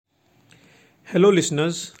Hello,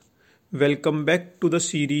 listeners. Welcome back to the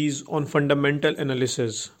series on fundamental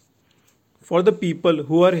analysis. For the people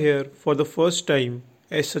who are here for the first time,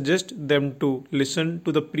 I suggest them to listen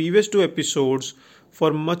to the previous two episodes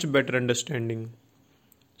for much better understanding.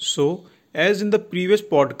 So, as in the previous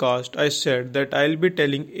podcast, I said that I'll be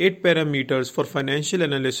telling 8 parameters for financial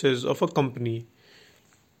analysis of a company.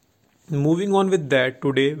 Moving on with that,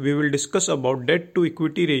 today we will discuss about debt to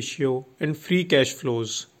equity ratio and free cash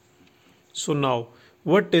flows. So now,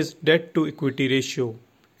 what is debt to equity ratio?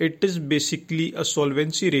 It is basically a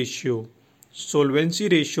solvency ratio. Solvency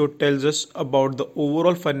ratio tells us about the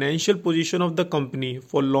overall financial position of the company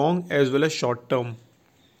for long as well as short term.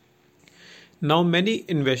 Now many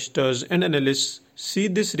investors and analysts see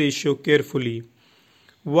this ratio carefully.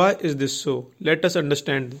 Why is this so? Let us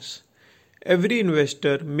understand this. Every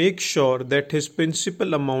investor makes sure that his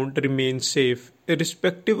principal amount remains safe,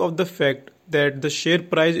 irrespective of the fact that the share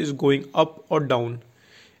price is going up or down.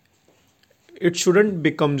 It shouldn't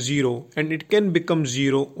become zero, and it can become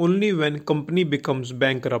zero only when company becomes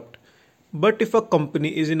bankrupt. But if a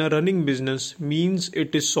company is in a running business means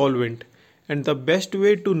it is solvent, and the best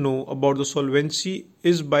way to know about the solvency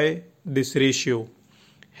is by this ratio.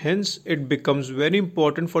 Hence, it becomes very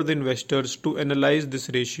important for the investors to analyze this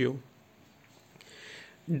ratio.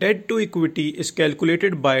 Debt to equity is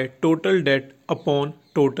calculated by total debt upon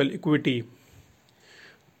total equity.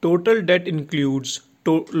 Total debt includes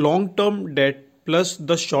long-term debt plus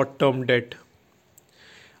the short-term debt.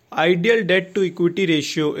 Ideal debt to equity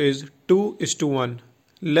ratio is 2:1.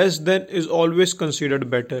 Less than is always considered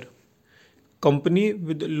better. Company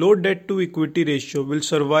with low debt to equity ratio will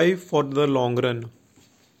survive for the long run.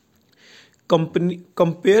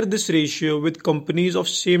 Compare this ratio with companies of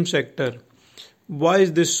same sector. Why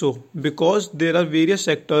is this so? Because there are various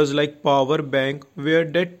sectors like power, bank, where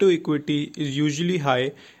debt to equity is usually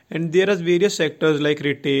high, and there are various sectors like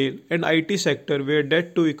retail and IT sector where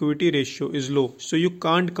debt to equity ratio is low. So you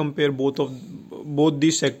can't compare both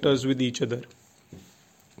these sectors with each other.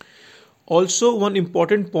 Also, one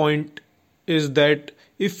important point is that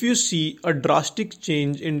if you see a drastic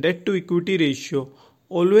change in debt to equity ratio,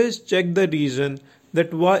 always check the reason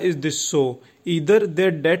that why is this so. Either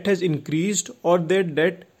their debt has increased or their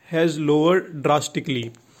debt has lowered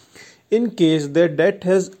drastically. In case their debt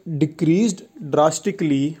has decreased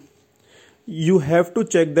drastically, you have to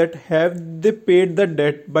check that have they paid the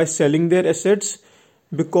debt by selling their assets,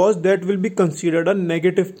 because that will be considered a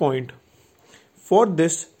negative point. For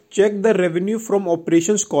this, check the revenue from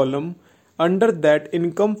operations column under that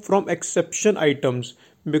income from exception items,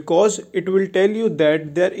 because it will tell you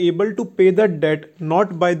that they are able to pay the debt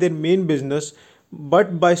not by their main business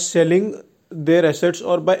but by selling their assets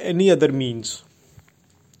or by any other means.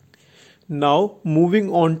 Now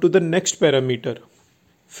moving on to the next parameter,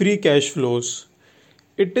 free cash flows.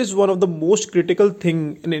 It is one of the most critical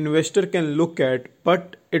thing an investor can look at,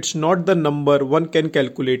 but it's not the number one can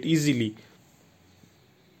calculate easily.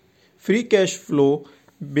 Free cash flow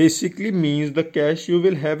basically means the cash you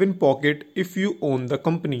will have in pocket if you own the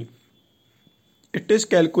company. It is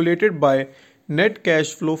calculated by net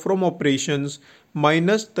cash flow from operations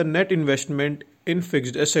minus the net investment in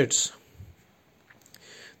fixed assets.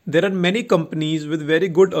 There are many companies with very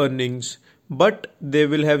good earnings, but they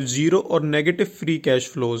will have zero or negative free cash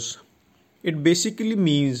flows. It basically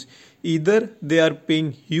means either they are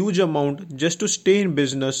paying huge amount just to stay in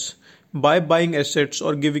business by buying assets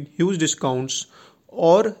or giving huge discounts,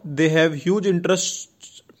 or they have huge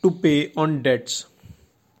interests to pay on debts.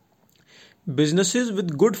 Businesses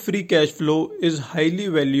with good free cash flow is highly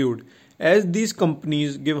valued, as these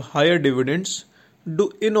companies give higher dividends, do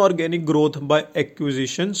inorganic growth by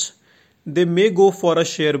acquisitions, they may go for a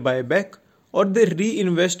share buyback, or they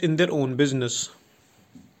reinvest in their own business.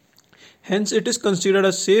 Hence, it is considered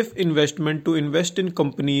a safe investment to invest in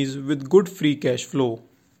companies with good free cash flow.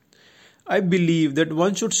 I believe that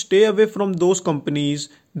one should stay away from those companies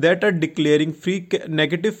that are declaring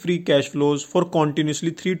negative free cash flows for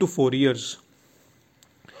continuously 3 to 4 years.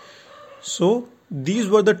 So, these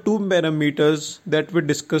were the two parameters that we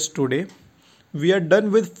discussed today. We are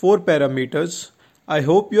done with 4 parameters. I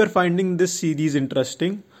hope you are finding this series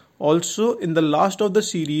interesting. Also, in the last of the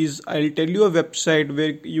series, I'll tell you a website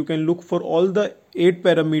where you can look for all the 8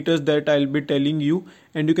 parameters that I'll be telling you,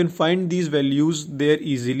 and you can find these values there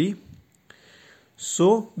easily.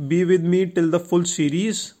 So be with me till the full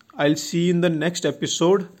series. I'll see you in the next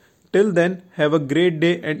episode. Till then, have a great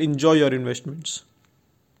day and enjoy your investments.